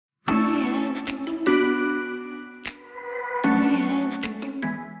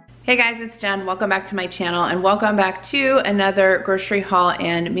Hey guys, it's Jen. Welcome back to my channel and welcome back to another grocery haul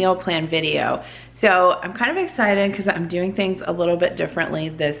and meal plan video. So I'm kind of excited because I'm doing things a little bit differently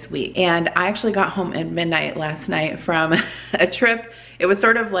this week. And I actually got home at midnight last night from a trip. It was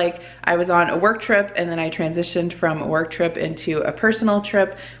sort of like I was on a work trip and then I transitioned from a work trip into a personal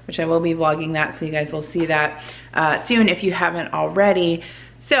trip, which I will be vlogging that, so you guys will see that soon if you haven't already.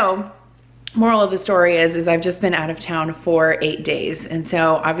 So moral of the story is I've just been out of town for 8 days. And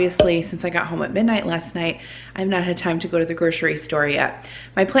so obviously since I got home at midnight last night, I've not had time to go to the grocery store yet.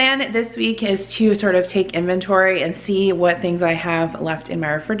 My plan this week is to sort of take inventory and see what things I have left in my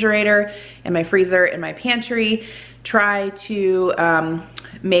refrigerator, in my freezer, in my pantry, try to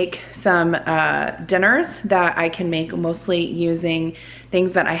make some dinners that I can make mostly using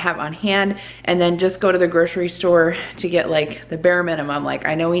things that I have on hand, and then just go to the grocery store to get like the bare minimum. Like,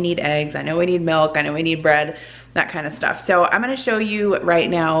 I know we need eggs, I know we need milk, I know we need bread, that kind of stuff. So I'm gonna show you right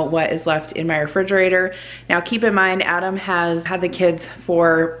now what is left in my refrigerator. Now keep in mind, Adam has had the kids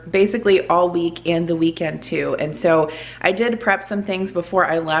for basically all week and the weekend too. And so I did prep some things before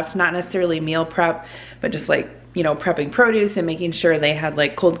I left, not necessarily meal prep, but just like, you know, prepping produce and making sure they had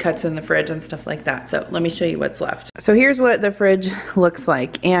like cold cuts in the fridge and stuff like that. So let me show you what's left. So here's what the fridge looks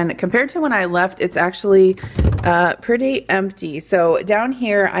like. And compared to when I left, it's actually pretty empty. So down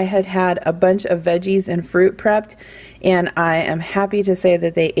here, I had a bunch of veggies and fruit prepped, and I am happy to say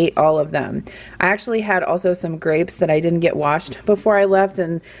that they ate all of them. I actually had also some grapes that I didn't get washed before I left,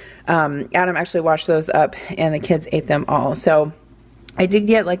 and Adam actually washed those up and the kids ate them all. So I did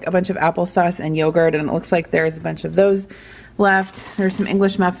get like a bunch of applesauce and yogurt, and it looks like there's a bunch of those left. There's some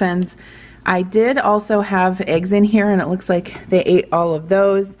English muffins. I did also have eggs in here, and it looks like they ate all of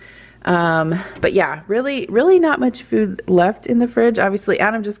those. But yeah, really not much food left in the fridge. Obviously,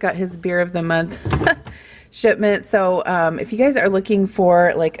 Adam just got his beer of the month shipment. So if you guys are looking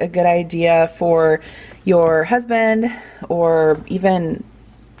for like a good idea for your husband, or even,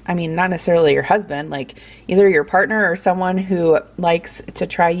 I mean, not necessarily your husband, like either your partner or someone who likes to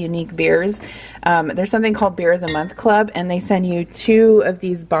try unique beers, there's something called Beer of the Month Club, and they send you 2 of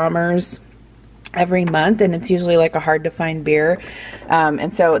these bombers every month, and it's usually like a hard to find beer,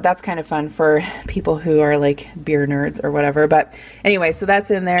 and so that's kind of fun for people who are like beer nerds or whatever. But anyway, so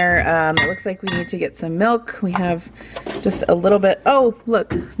that's in there. It looks like we need to get some milk. We have just a little bit. Oh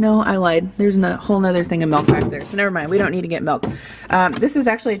look, no, I lied, there's a whole nother thing of milk back there, so never mind, we don't need to get milk. This is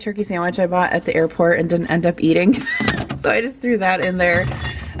actually a turkey sandwich I bought at the airport and didn't end up eating so I just threw that in there.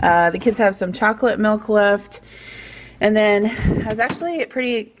 The kids have some chocolate milk left, and then I was actually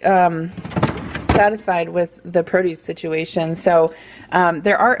pretty satisfied with the produce situation. So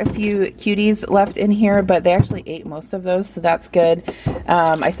there are a few cuties left in here, but they actually ate most of those, so that's good.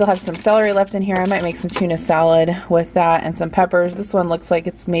 I still have some celery left in here. I might make some tuna salad with that, and some peppers. This one looks like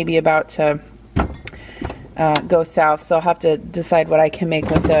it's maybe about to go south, so I'll have to decide what I can make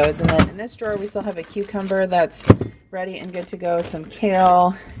with those. And then in this drawer we still have a cucumber that's ready and good to go, some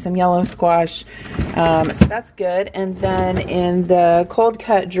kale, some yellow squash, so that's good. And then in the cold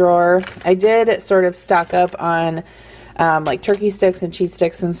cut drawer, I did sort of stock up on like turkey sticks and cheese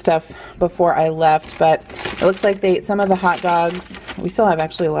sticks and stuff before I left, but it looks like they ate some of the hot dogs. We still have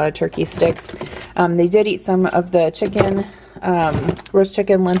actually a lot of turkey sticks. They did eat some of the chicken, roast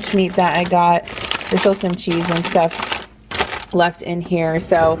chicken lunch meat that I got. There's still some cheese and stuff left in here.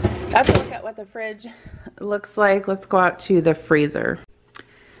 So that's a look at what the fridge looks like. Let's go out to the freezer.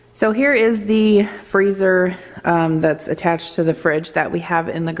 So here is the freezer that's attached to the fridge that we have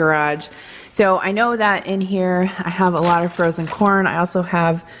in the garage. So I know that in here I have a lot of frozen corn. I also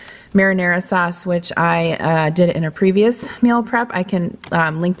have marinara sauce, which I did in a previous meal prep. I can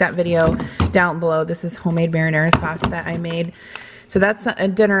link that video down below. This is homemade marinara sauce that I made. So that's a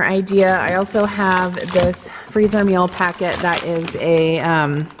dinner idea. I also have this freezer meal packet that is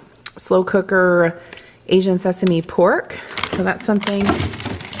a slow cooker Asian sesame pork. So that's something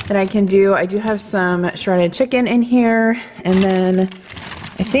that I can do. I do have some shredded chicken in here, and then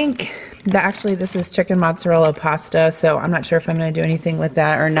I think that actually this is chicken mozzarella pasta, so I'm not sure if I'm going to do anything with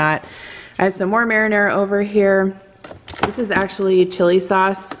that or not. I have some more marinara over here. This is actually chili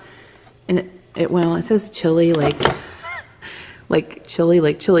sauce, and well, it says chili like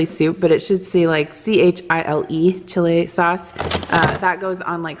chili soup, but it should say like C-H-I-L-E, chili sauce. That goes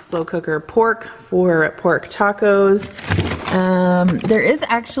on like slow cooker pork for pork tacos. There is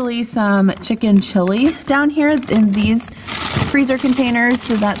actually some chicken chili down here in these freezer containers,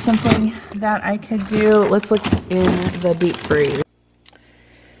 so that's something that I could do. Let's look in the deep freeze.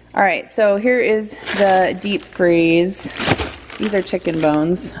 All right, so here is the deep freeze. These are chicken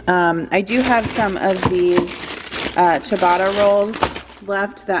bones. I do have some of these ciabatta rolls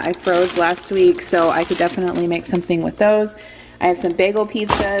left that I froze last week, so I could definitely make something with those. I have some bagel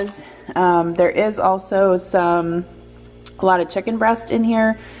pizzas. There is also a lot of chicken breast in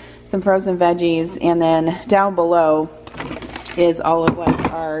here, some frozen veggies, and then down below is all of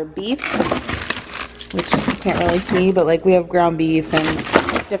like our beef, which you can't really see, but like we have ground beef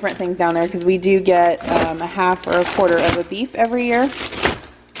and different things down there because we do get a half or a quarter of a beef every year,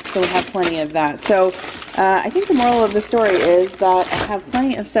 so we have plenty of that. So I think the moral of the story is that I have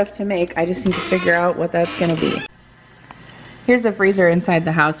plenty of stuff to make. I just need to figure out what that's going to be. Here's the freezer inside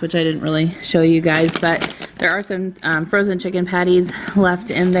the house, which I didn't really show you guys, but there are some frozen chicken patties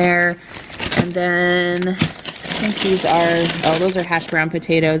left in there. And then I think these are, oh, those are hash brown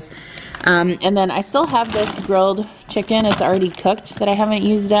potatoes. And then I still have this grilled chicken. It's already cooked that I haven't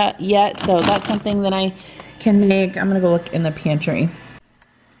used yet, so that's something that I can make. I'm gonna go look in the pantry.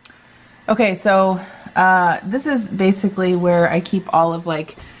 Okay, so this is basically where I keep all of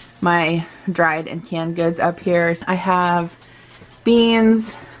like my dried and canned goods up here. I have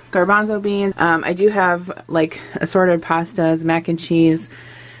beans, garbanzo beans. I do have like assorted pastas, mac and cheese,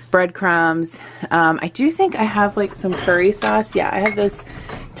 breadcrumbs. I do think I have like some curry sauce. Yeah, I have this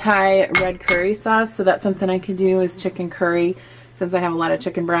Thai red curry sauce, so that's something I can do is chicken curry since I have a lot of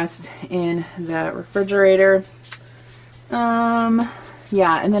chicken breast in the refrigerator.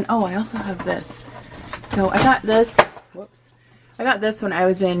 Yeah, and then oh, I also have this. So I got this, whoops. I got this when I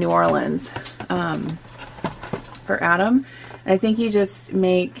was in New Orleans for Adam. And I think you just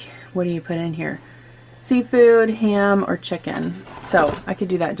make, what do you put in here? Seafood, ham, or chicken. So I could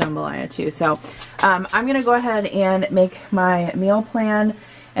do that jambalaya too. So I'm going to go ahead and make my meal plan,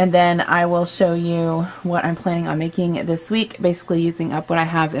 and then I will show you what I'm planning on making this week, basically using up what I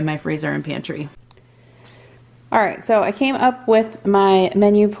have in my freezer and pantry. Alright, so I came up with my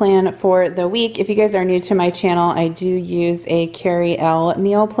menu plan for the week. If you guys are new to my channel, I do use a Carrie L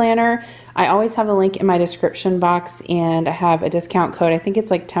meal planner. I always have a link in my description box, and I have a discount code. I think it's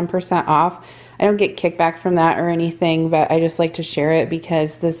like 10% off. I don't get kickback from that or anything, but I just like to share it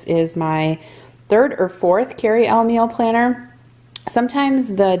because this is my third or fourth Carrie L meal planner.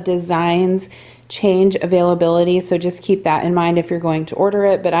 Sometimes the designs change availability, so just keep that in mind if you're going to order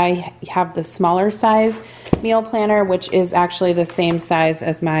it. But I have the smaller size meal planner, which is actually the same size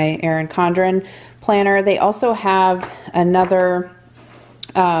as my Erin Condren planner. They also have another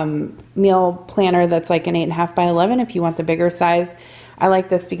meal planner that's like an 8.5 by 11 if you want the bigger size. I like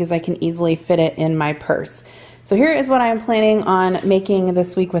this because I can easily fit it in my purse. So here is what I'm planning on making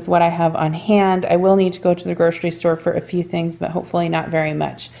this week with what I have on hand. I will need to go to the grocery store for a few things, but hopefully not very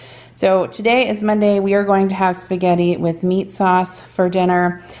much. So today is Monday. We are going to have spaghetti with meat sauce for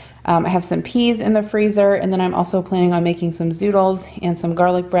dinner. I have some peas in the freezer, and then I'm also planning on making some zoodles and some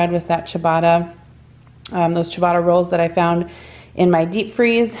garlic bread with that ciabatta, those ciabatta rolls that I found in my deep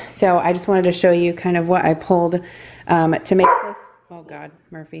freeze. So I just wanted to show you kind of what I pulled to make this. Oh God,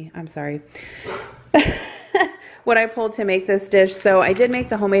 Murphy, I'm sorry. What I pulled to make this dish. So I did make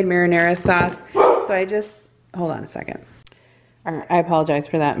the homemade marinara sauce. So I just, hold on a second. I apologize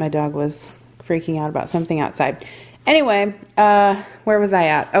for that. My dog was freaking out about something outside. Anyway, where was I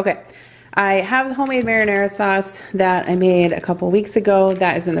at? Okay. I have the homemade marinara sauce that I made a couple weeks ago.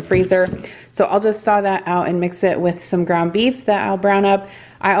 That is in the freezer. So I'll just thaw that out and mix it with some ground beef that I'll brown up.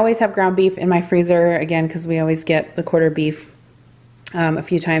 I always have ground beef in my freezer, again, because we always get the quarter beef a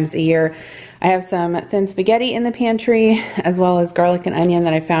few times a year. I have some thin spaghetti in the pantry, as well as garlic and onion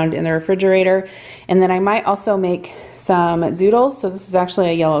that I found in the refrigerator. And then I might also make some zoodles. So this is actually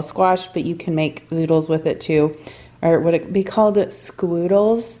a yellow squash, but you can make zoodles with it too. Or would it be called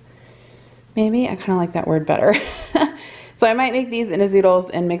squoodles? Maybe? I kind of like that word better. So I might make these into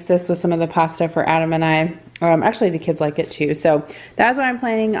zoodles and mix this with some of the pasta for Adam and I. Actually, the kids like it too. So that's what I'm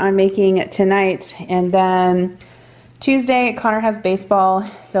planning on making tonight. And then Tuesday, Connor has baseball.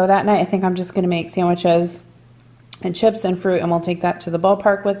 So that night, I think I'm just going to make sandwiches and chips and fruit, and we'll take that to the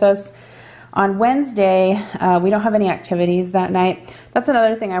ballpark with us. On Wednesday, we don't have any activities that night. That's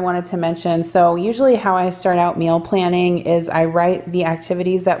another thing I wanted to mention. So usually how I start out meal planning is I write the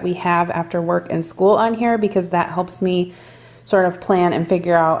activities that we have after work and school on here, because that helps me sort of plan and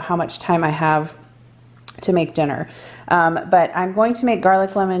figure out how much time I have to make dinner. But I'm going to make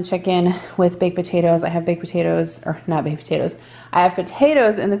garlic lemon chicken with baked potatoes. I have baked potatoes, or not baked potatoes. I have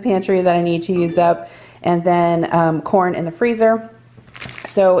potatoes in the pantry that I need to use up, and then corn in the freezer.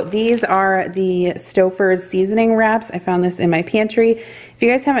 So these are the Stouffer's seasoning wraps. I found this in my pantry. If you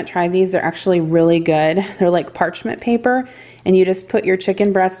guys haven't tried these, they're actually really good. They're like parchment paper, and you just put your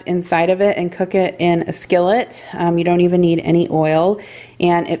chicken breast inside of it and cook it in a skillet. You don't even need any oil,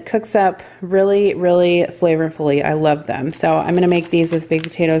 and it cooks up really, really flavorfully. I love them. So I'm gonna make these with baked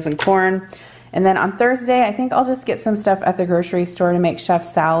potatoes and corn. And then on Thursday, I think I'll just get some stuff at the grocery store to make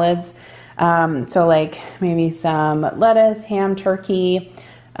chef salads. So like maybe some lettuce, ham, turkey,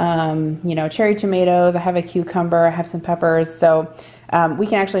 you know, cherry tomatoes. I have a cucumber, I have some peppers. So we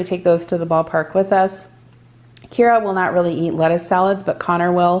can actually take those to the ballpark with us. Kira will not really eat lettuce salads, but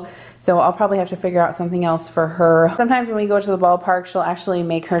Connor will. So I'll probably have to figure out something else for her. Sometimes when we go to the ballpark, she'll actually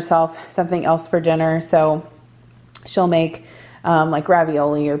make herself something else for dinner. So she'll make like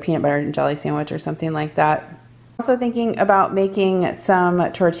ravioli or peanut butter and jelly sandwich or something like that. Also thinking about making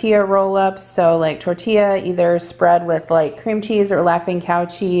some tortilla roll-ups. So like tortilla either spread with like cream cheese or Laughing Cow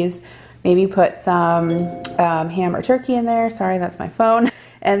cheese. Maybe put some ham or turkey in there. Sorry, that's my phone.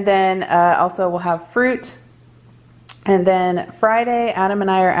 And then also we'll have fruit. And then Friday, Adam and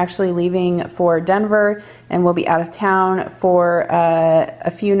I are actually leaving for Denver, and we'll be out of town for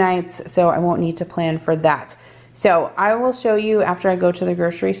a few nights, so I won't need to plan for that. So I will show you after I go to the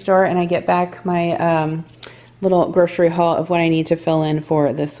grocery store and I get back my little grocery haul of what I need to fill in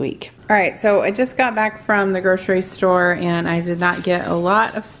for this week. All right, so I just got back from the grocery store and I did not get a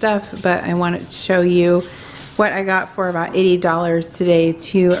lot of stuff, but I wanted to show you what I got for about $80 today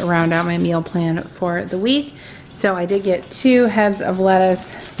to round out my meal plan for the week. So I did get 2 heads of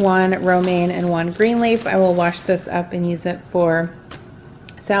lettuce, 1 romaine and 1 green leaf. I will wash this up and use it for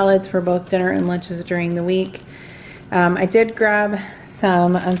salads for both dinner and lunches during the week. I did grab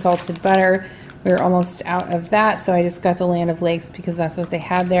some unsalted butter. We were almost out of that, so I just got the Land of Lakes because that's what they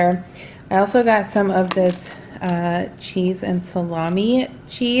had there. I also got some of this cheese and salami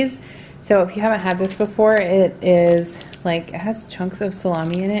cheese. So if you haven't had this before, it is like, it has chunks of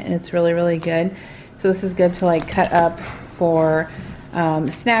salami in it, and it's really, really good. So this is good to like cut up for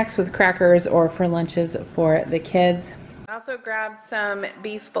snacks with crackers or for lunches for the kids. I also grabbed some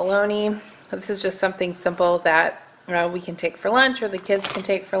beef bologna. This is just something simple that we can take for lunch or the kids can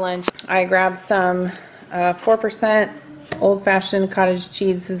take for lunch. I grabbed some 4% old-fashioned cottage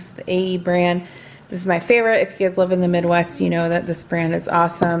cheese. This is the AE brand. This is my favorite. If you guys live in the Midwest, you know that this brand is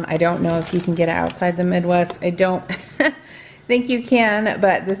awesome. I don't know if you can get it outside the Midwest. I don't think you can,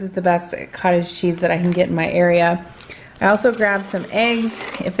 but this is the best cottage cheese that I can get in my area. I also grabbed some eggs.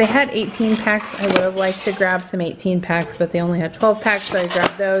 If they had 18 packs, I would have liked to grab some 18 packs, but they only had 12 packs, so I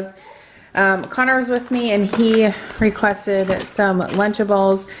grabbed those. Connor was with me and he requested some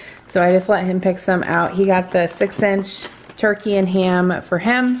Lunchables, so I just let him pick some out. He got the 6-inch turkey and ham for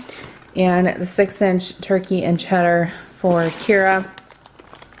him and the 6-inch turkey and cheddar for Kira.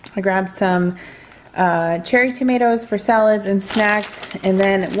 I grabbed some cherry tomatoes for salads and snacks, and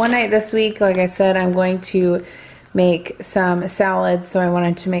then one night this week, like I said, I'm going to make some salads, so I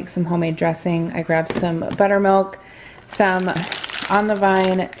wanted to make some homemade dressing. I grabbed some buttermilk, some on the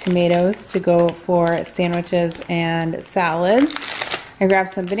vine tomatoes to go for sandwiches and salads. I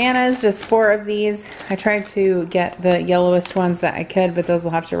grabbed some bananas, just 4 of these. I tried to get the yellowest ones that I could, but those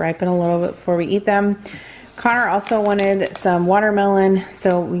will have to ripen a little bit before we eat them. Connor also wanted some watermelon,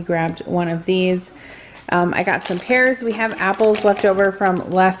 so we grabbed 1 of these. I got some pears. We have apples left over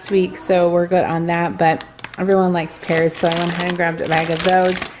from last week, so we're good on that, but everyone likes pears, so I went ahead and grabbed a bag of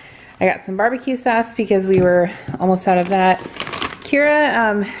those. I got some barbecue sauce because we were almost out of that.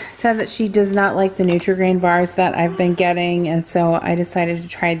 Kira said that she does not like the Nutri-Grain bars that I've been getting, and so I decided to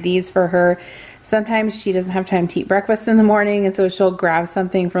try these for her. Sometimes she doesn't have time to eat breakfast in the morning, and so she'll grab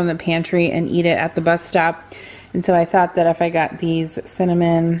something from the pantry and eat it at the bus stop. And so I thought that if I got these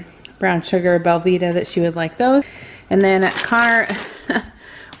cinnamon, brown sugar, Belvita, that she would like those. And then Connor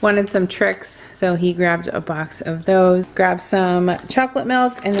wanted some Trix, so he grabbed a box of those. Grabbed some chocolate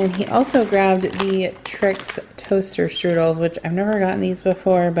milk, and then he also grabbed the Trix toaster strudels, which I've never gotten these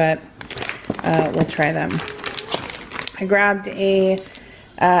before, but we'll try them. I grabbed a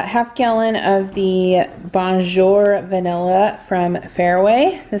half gallon of the Bonjour vanilla from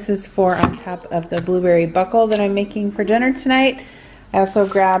Fairway. This is for on top of the blueberry buckle that I'm making for dinner tonight. I also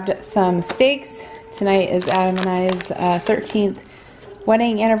grabbed some steaks. Tonight is Adam and I's 13th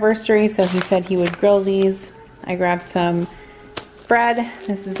wedding anniversary, so he said he would grill these. I grabbed some bread.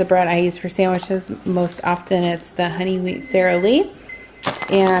 This is the bread I use for sandwiches. Most often it's the honey wheat Sara Lee.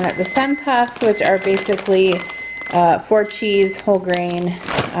 And the Sun Puffs, which are basically 4 cheese, whole grain,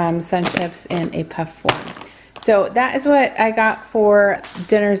 Sun Chips in a puff form. So that is what I got for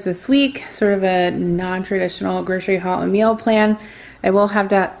dinners this week, sort of a non-traditional grocery haul and meal plan. I will have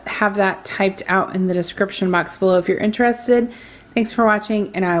that typed out in the description box below if you're interested. Thanks for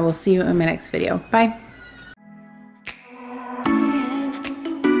watching, and I will see you in my next video. Bye.